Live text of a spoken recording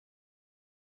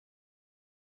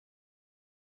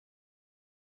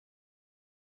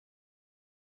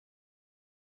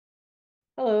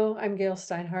Hello, I'm Gail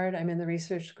Steinhardt. I'm in the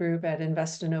research group at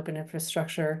Invest in Open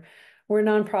Infrastructure. We're a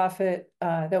nonprofit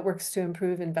that works to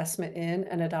improve investment in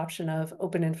and adoption of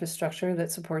open infrastructure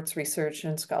that supports research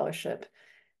and scholarship.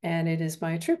 And it is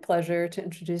my true pleasure to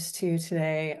introduce to you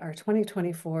today our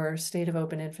 2024 State of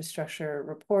Open Infrastructure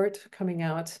report coming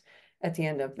out at the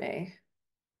end of May.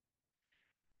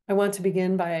 I want to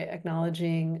begin by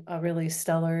acknowledging a really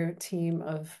stellar team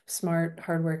of smart,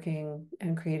 hardworking,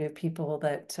 and creative people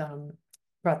that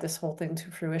brought this whole thing to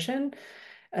fruition,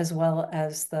 as well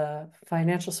as the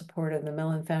financial support of the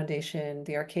Mellon Foundation,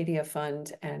 the Arcadia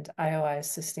Fund, and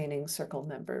IOI's Sustaining Circle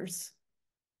members.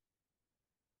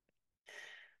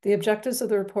 The objectives of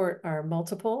the report are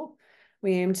multiple.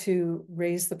 We aim to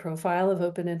raise the profile of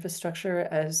open infrastructure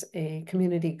as a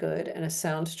community good and a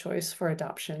sound choice for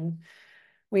adoption.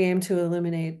 We aim to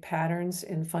eliminate patterns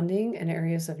in funding and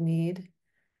areas of need.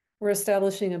 We're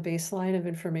establishing a baseline of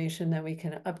information that we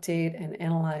can update and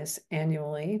analyze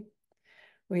annually.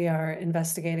 We are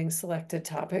investigating selected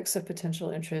topics of potential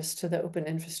interest to the open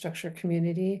infrastructure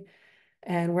community.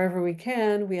 And wherever we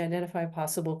can, we identify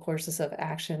possible courses of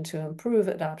action to improve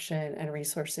adoption and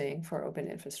resourcing for open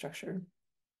infrastructure.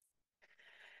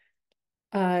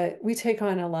 We take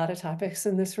on a lot of topics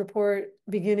in this report,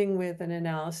 beginning with an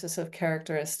analysis of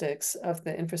characteristics of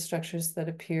the infrastructures that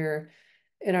appear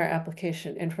in our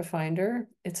application InfraFinder.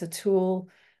 It's a tool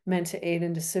meant to aid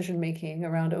in decision-making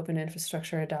around open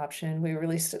infrastructure adoption. We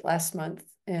released it last month,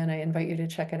 and I invite you to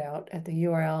check it out at the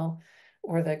URL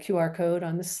or the QR code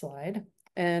on this slide.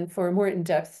 And for a more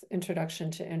in-depth introduction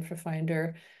to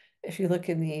InfraFinder, if you look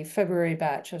in the February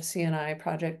batch of CNI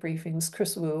project briefings,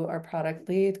 Chris Wu, our product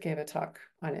lead, gave a talk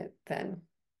on it then.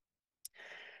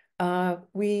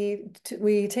 We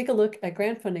take a look at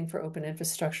grant funding for open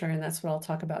infrastructure, and that's what I'll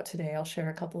talk about today. I'll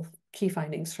share a couple of key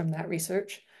findings from that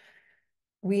research.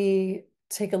 We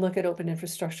take a look at open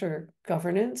infrastructure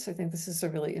governance. I think this is a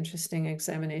really interesting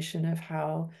examination of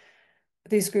how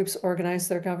these groups organize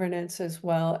their governance, as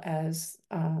well as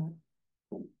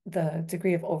the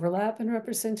degree of overlap and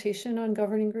representation on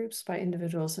governing groups by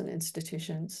individuals and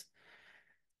institutions.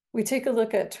 We take a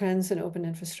look at trends in open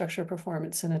infrastructure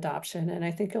performance and adoption, and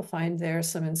I think you'll find there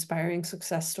some inspiring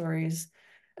success stories,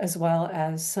 as well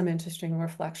as some interesting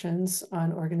reflections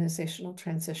on organizational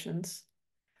transitions.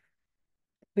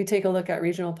 We take a look at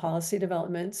regional policy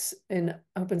developments in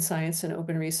open science and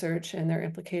open research and their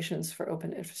implications for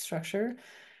open infrastructure.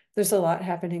 There's a lot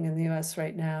happening in the US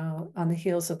right now on the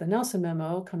heels of the Nelson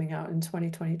memo coming out in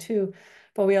 2022,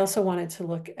 but we also wanted to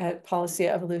look at policy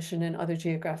evolution in other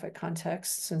geographic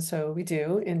contexts. And so we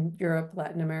do in Europe,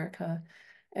 Latin America,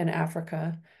 and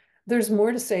Africa. There's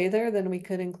more to say there than we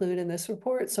could include in this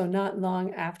report. So not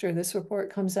long after this report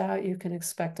comes out, you can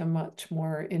expect a much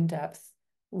more in-depth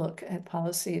look at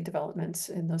policy developments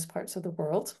in those parts of the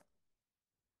world.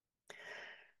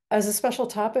 As a special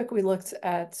topic, we looked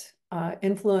at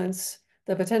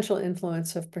the potential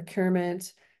influence of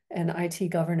procurement and IT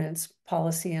governance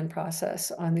policy and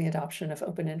process on the adoption of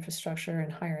open infrastructure in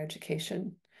higher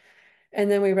education. And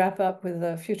then we wrap up with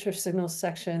the future signals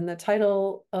section, the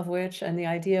title of which and the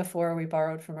idea for we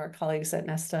borrowed from our colleagues at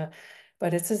Nesta,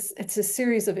 but it's a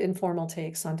series of informal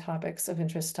takes on topics of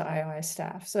interest to IOI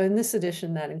staff. So in this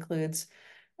edition, that includes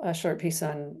a short piece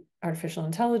on artificial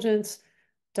intelligence,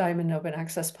 Diamond Open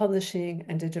Access Publishing,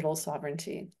 and digital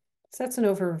sovereignty. So that's an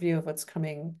overview of what's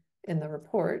coming in the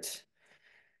report.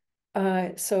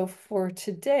 So for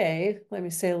today, let me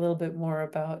say a little bit more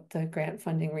about the grant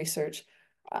funding research.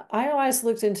 IOI's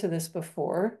looked into this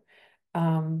before,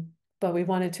 but we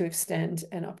wanted to extend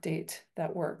and update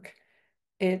that work.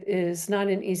 It is not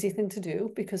an easy thing to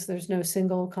do because there's no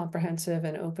single comprehensive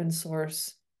and open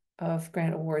source of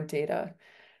grant award data.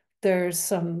 There's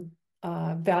some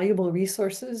valuable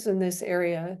resources in this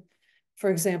area. For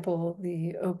example,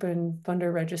 the Open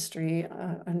Funder Registry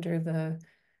under the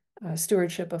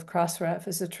stewardship of Crossref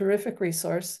is a terrific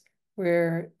resource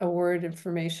where award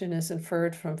information is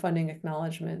inferred from funding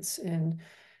acknowledgements in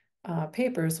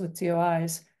papers with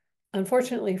DOIs.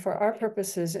 Unfortunately, for our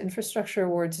purposes, infrastructure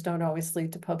awards don't always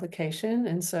lead to publication,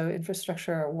 and so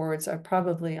infrastructure awards are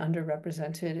probably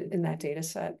underrepresented in that data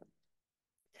set.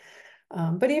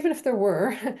 But even if there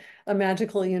were a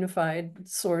magical unified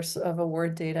source of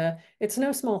award data, it's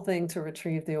no small thing to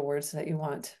retrieve the awards that you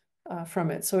want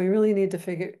from it. So we really needed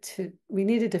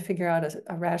to figure out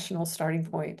a rational starting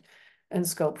point and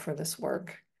scope for this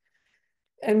work.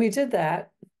 And we did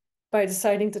that by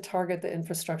deciding to target the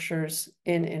infrastructures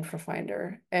in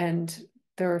InfraFinder. And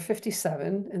there were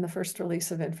 57 in the first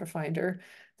release of InfraFinder.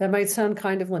 That might sound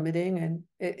kind of limiting, and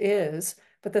it is,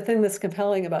 But the thing that's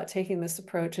compelling about taking this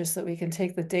approach is that we can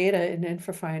take the data in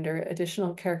InfraFinder,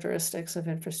 additional characteristics of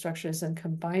infrastructures, and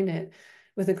combine it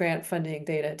with the grant funding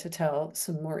data to tell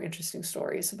some more interesting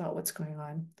stories about what's going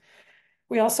on.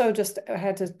 We also just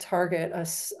had to target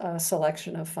a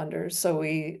selection of funders. So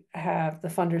we have the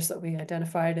funders that we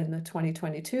identified in the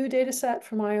 2022 data set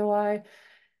from IOI.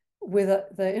 With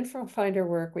the InfoFinder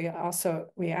work, we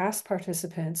asked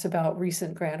participants about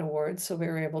recent grant awards, so we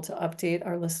were able to update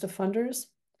our list of funders.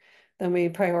 Then we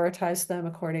prioritized them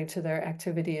according to their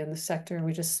activity in the sector, and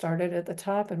we just started at the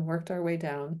top and worked our way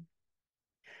down.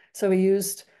 So we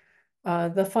used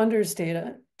the funders'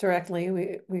 data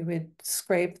directly. We would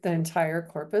scrape the entire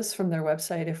corpus from their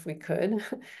website if we could.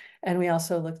 And we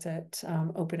also looked at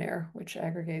OpenAir, which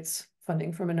aggregates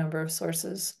funding from a number of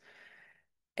sources.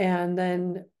 And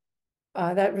then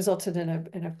that resulted in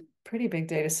a pretty big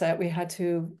data set. We had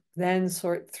to then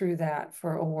sort through that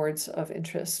for awards of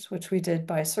interest, which we did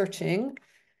by searching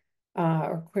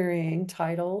or querying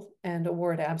title and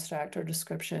award abstract or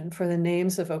description for the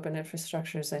names of open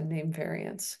infrastructures and name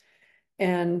variants.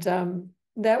 And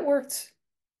that worked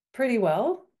pretty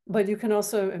well, but you can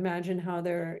also imagine how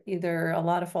there are either a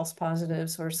lot of false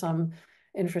positives or some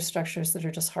infrastructures that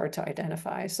are just hard to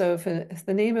identify. So if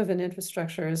the name of an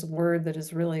infrastructure is a word that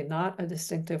is really not a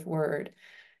distinctive word,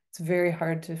 it's very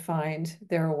hard to find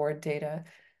their award data.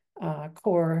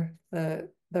 Core, the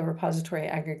repository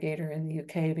aggregator in the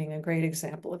UK, being a great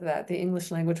example of that. The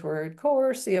English language word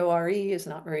core, C-O-R-E, is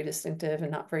not very distinctive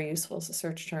and not very useful as a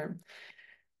search term.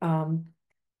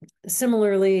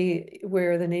 Similarly,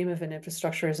 where the name of an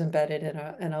infrastructure is embedded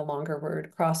in a longer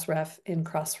word, cross-ref in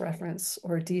cross-reference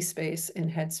or dspace in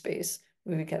headspace,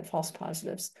 we would get false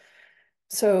positives.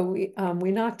 So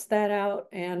we knocked that out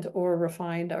and or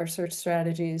refined our search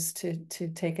strategies to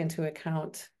take into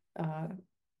account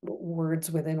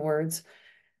words within words.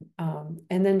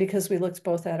 And then because we looked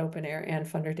both at OpenAir and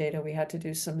funder data, we had to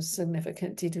do some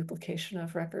significant deduplication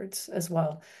of records as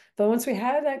well. But once we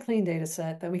had that clean data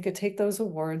set, then we could take those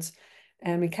awards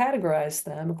and we categorized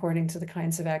them according to the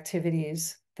kinds of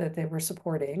activities that they were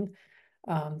supporting,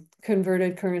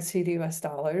 converted currency to US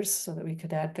dollars so that we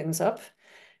could add things up,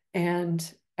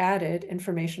 and added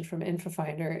information from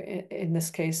InfoFinder. In this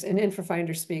case, in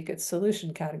InfoFinder speak, it's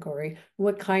solution category.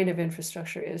 What kind of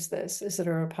infrastructure is this? Is it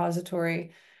a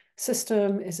repository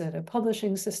system? Is it a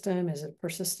publishing system? Is it a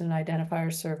persistent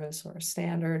identifier service or a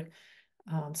standard?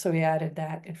 So we added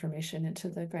that information into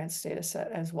the grants data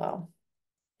set as well.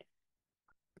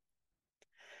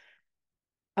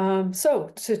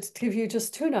 So to give you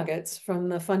just two nuggets from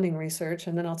the funding research,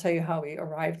 and then I'll tell you how we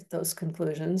arrived at those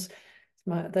conclusions.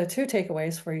 The two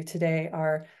takeaways for you today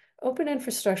are open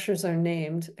infrastructures are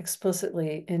named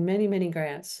explicitly in many, many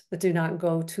grants that do not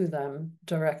go to them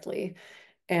directly.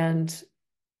 And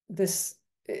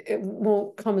it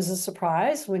won't come as a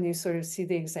surprise when you sort of see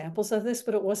the examples of this,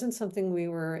 but it wasn't something we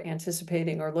were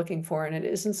anticipating or looking for, and it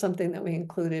isn't something that we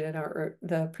included in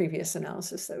the previous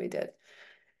analysis that we did.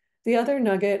 The other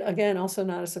nugget, again, also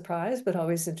not a surprise, but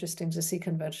always interesting to see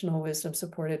conventional wisdom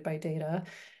supported by data,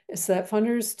 is that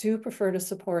funders do prefer to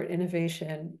support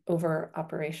innovation over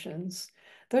operations.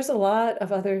 There's a lot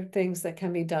of other things that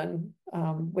can be done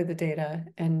with the data,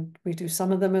 and we do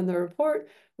some of them in the report.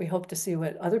 We hope to see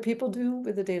what other people do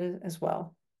with the data as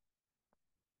well.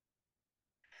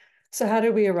 So how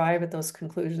did we arrive at those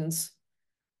conclusions?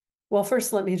 Well,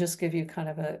 first, let me just give you kind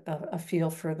of a feel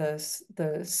for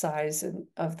the size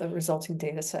of the resulting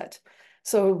data set.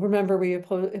 So remember, we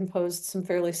imposed some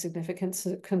fairly significant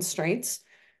constraints,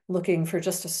 looking for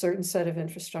just a certain set of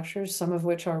infrastructures, some of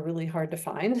which are really hard to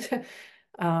find,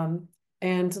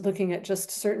 and looking at just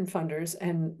certain funders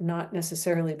and not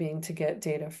necessarily being to get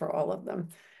data for all of them.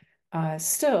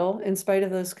 Still, in spite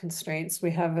of those constraints,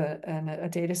 we have a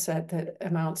data set that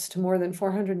amounts to more than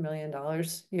 $400 million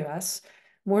US,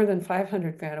 more than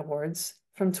 500 grant awards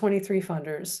from 23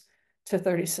 funders to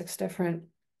 36 different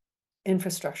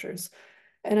infrastructures.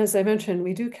 And as I mentioned,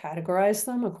 we do categorize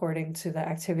them according to the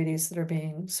activities that are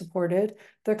being supported.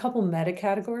 There are a couple meta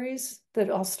categories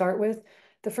that I'll start with.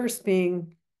 The first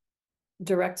being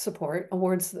direct support,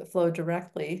 awards that flow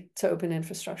directly to open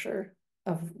infrastructure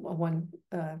of one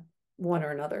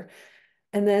or another.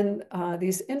 And then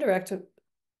these indirect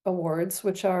awards,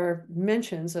 which are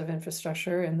mentions of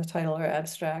infrastructure in the title or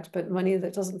abstract, but money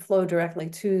that doesn't flow directly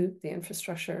to the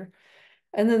infrastructure.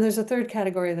 And then there's a third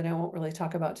category that I won't really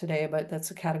talk about today, but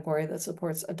that's a category that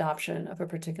supports adoption of a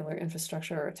particular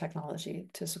infrastructure or technology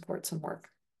to support some work.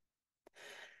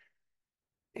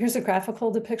 Here's a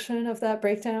graphical depiction of that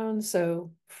breakdown.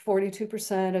 So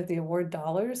 42% of the award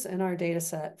dollars in our data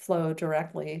set flow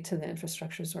directly to the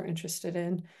infrastructures we're interested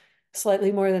in.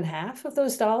 Slightly more than half of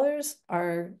those dollars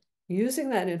are using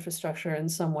that infrastructure in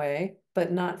some way,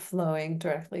 but not flowing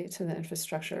directly to the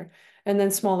infrastructure. And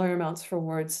then smaller amounts for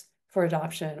awards for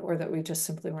adoption or that we just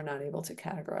simply were not able to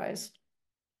categorize.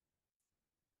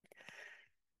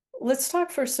 Let's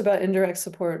talk first about indirect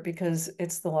support because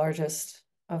it's the largest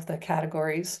of the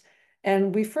categories.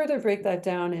 And we further break that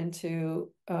down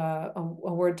into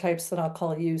award types that I'll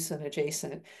call use and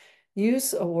adjacent.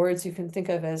 Use awards you can think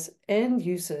of as end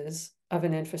uses of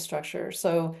an infrastructure.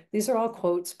 So these are all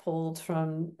quotes pulled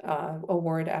from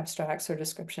award abstracts or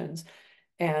descriptions.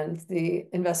 And the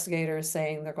investigator is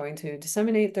saying they're going to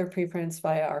disseminate their preprints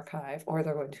via archive, or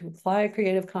they're going to apply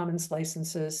Creative Commons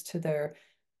licenses to their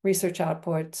research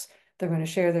outputs. They're going to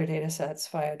share their data sets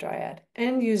via Dryad.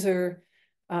 End user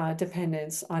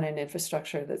dependence on an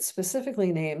infrastructure that's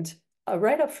specifically named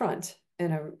right up front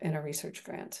in a research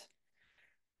grant.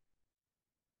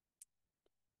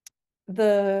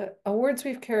 The awards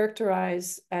we've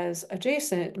characterized as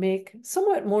adjacent make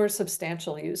somewhat more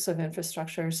substantial use of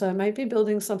infrastructure. So it might be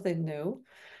building something new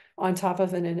on top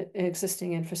of an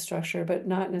existing infrastructure, but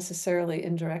not necessarily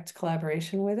in direct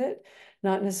collaboration with it,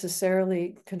 not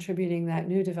necessarily contributing that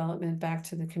new development back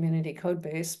to the community code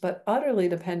base, but utterly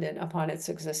dependent upon its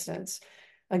existence.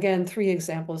 Again, 3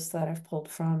 examples that I've pulled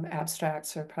from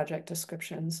abstracts or project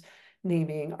descriptions,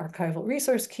 naming archival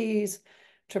resource keys,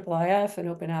 IIIF and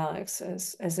OpenAlex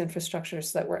as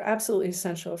infrastructures that were absolutely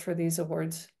essential for these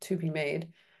awards to be made.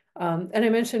 And I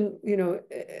mentioned,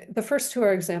 the first 2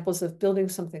 are examples of building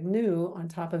something new on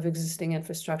top of existing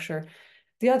infrastructure.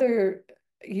 The other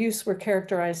use we're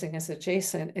characterizing as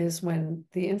adjacent is when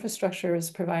the infrastructure is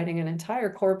providing an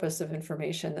entire corpus of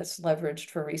information that's leveraged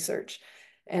for research.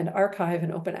 And archive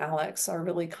and OpenAlex are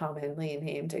really commonly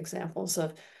named examples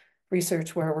of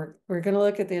research where we're going to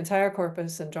look at the entire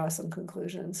corpus and draw some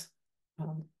conclusions.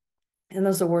 And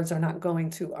those awards are not going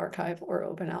to archive or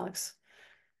OpenAlex.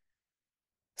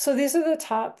 So these are the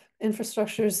top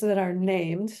infrastructures that are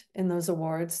named in those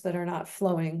awards that are not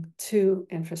flowing to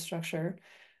infrastructure.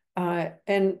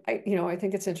 And I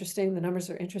think it's interesting, the numbers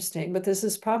are interesting, but this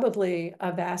is probably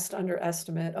a vast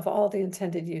underestimate of all the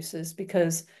intended uses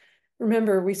because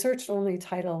remember, we searched only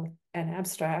title and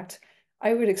abstract.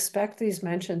 I would expect these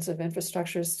mentions of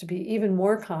infrastructures to be even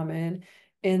more common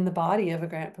in the body of a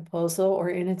grant proposal or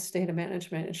in its data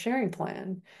management and sharing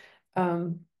plan.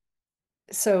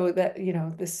 So that,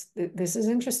 this is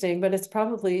interesting, but it's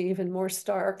probably even more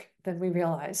stark than we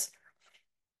realize.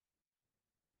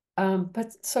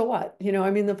 But so what?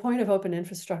 The point of open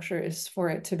infrastructure is for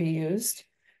it to be used.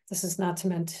 This is not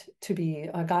meant to be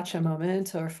a gotcha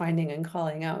moment or finding and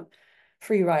calling out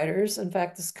free riders. In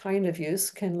fact, this kind of use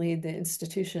can lead the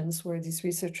institutions where these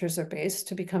researchers are based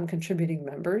to become contributing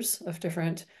members of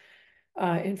different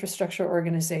infrastructure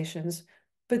organizations.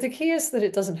 But the key is that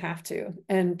it doesn't have to,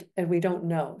 and we don't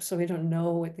know. So we don't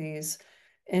know what these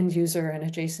end user and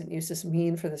adjacent uses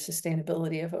mean for the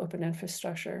sustainability of open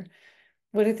infrastructure.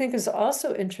 What I think is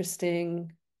also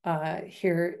interesting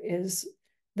here is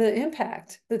the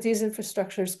impact that these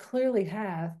infrastructures clearly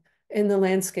have in the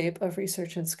landscape of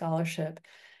research and scholarship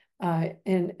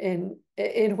in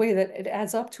a way that it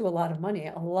adds up to a lot of money,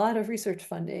 a lot of research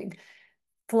funding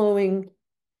flowing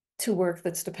to work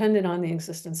that's dependent on the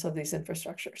existence of these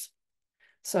infrastructures.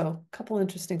 So a couple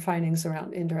interesting findings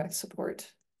around indirect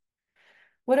support.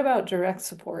 What about direct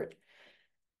support?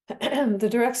 The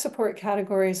direct support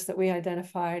categories that we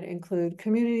identified include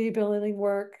community building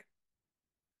work,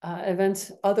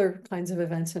 events, other kinds of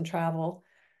events and travel,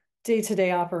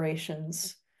 day-to-day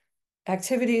operations,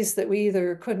 activities that we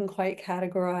either couldn't quite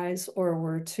categorize or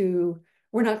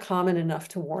were not common enough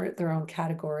to warrant their own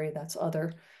category, that's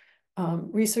other,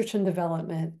 research and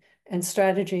development, and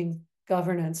strategy,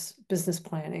 governance, business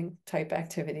planning type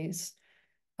activities.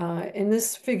 In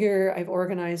this figure, I've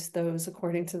organized those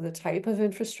according to the type of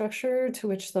infrastructure to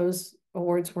which those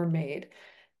awards were made.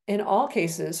 In all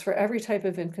cases, for every type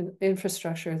of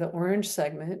infrastructure, the orange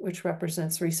segment, which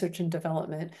represents research and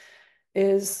development,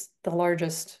 is the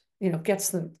largest, gets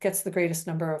the greatest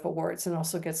number of awards and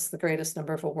also gets the greatest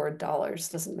number of award dollars.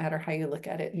 Doesn't matter how you look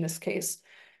at it in this case.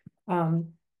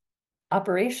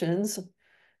 Operations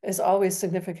is always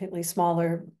significantly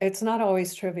smaller. It's not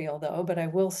always trivial though, but I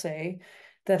will say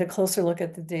that a closer look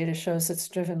at the data shows it's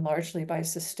driven largely by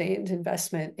sustained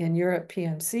investment in Europe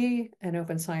PMC and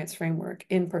Open Science Framework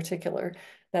in particular,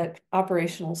 that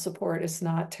operational support is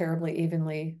not terribly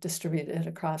evenly distributed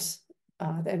across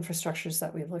the infrastructures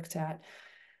that we looked at.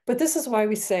 But this is why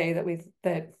we say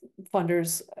that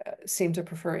funders seem to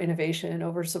prefer innovation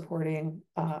over supporting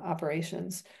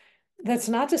operations. That's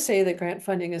not to say that grant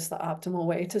funding is the optimal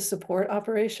way to support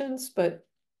operations, but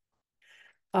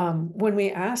When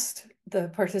we asked the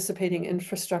participating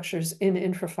infrastructures in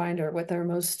InfraFinder what their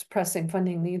most pressing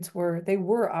funding needs were, they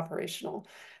were operational.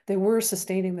 They were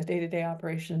sustaining the day-to-day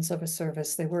operations of a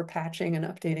service. They were patching and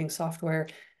updating software,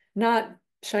 not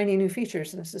shiny new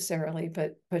features necessarily,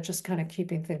 but just kind of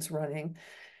keeping things running.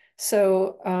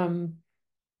 So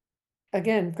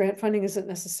again, grant funding isn't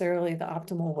necessarily the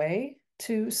optimal way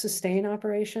to sustain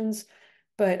operations,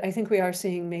 but I think we are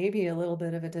seeing maybe a little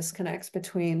bit of a disconnect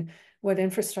between what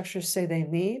infrastructures say they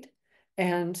need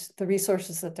and the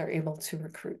resources that they're able to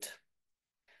recruit.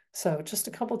 So just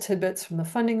a couple tidbits from the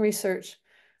funding research.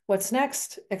 What's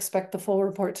next? Expect the full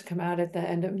report to come out at the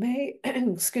end of May,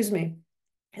 excuse me,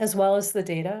 as well as the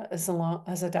data as a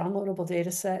downloadable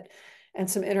data set and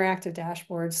some interactive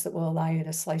dashboards that will allow you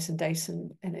to slice and dice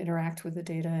and interact with the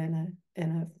data in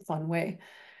a fun way.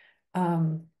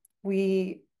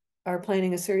 We are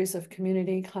planning a series of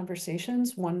community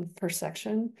conversations, one per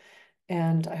section,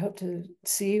 and I hope to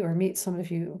see or meet some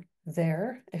of you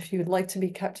there. If you'd like to be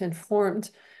kept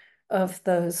informed of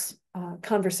those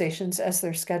conversations as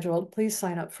they're scheduled, please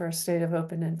sign up for a State of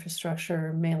Open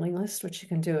Infrastructure mailing list, which you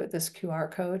can do at this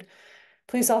QR code.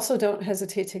 Please also don't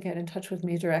hesitate to get in touch with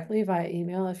me directly via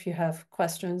email if you have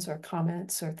questions or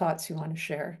comments or thoughts you want to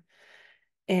share.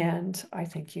 And I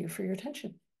thank you for your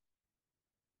attention.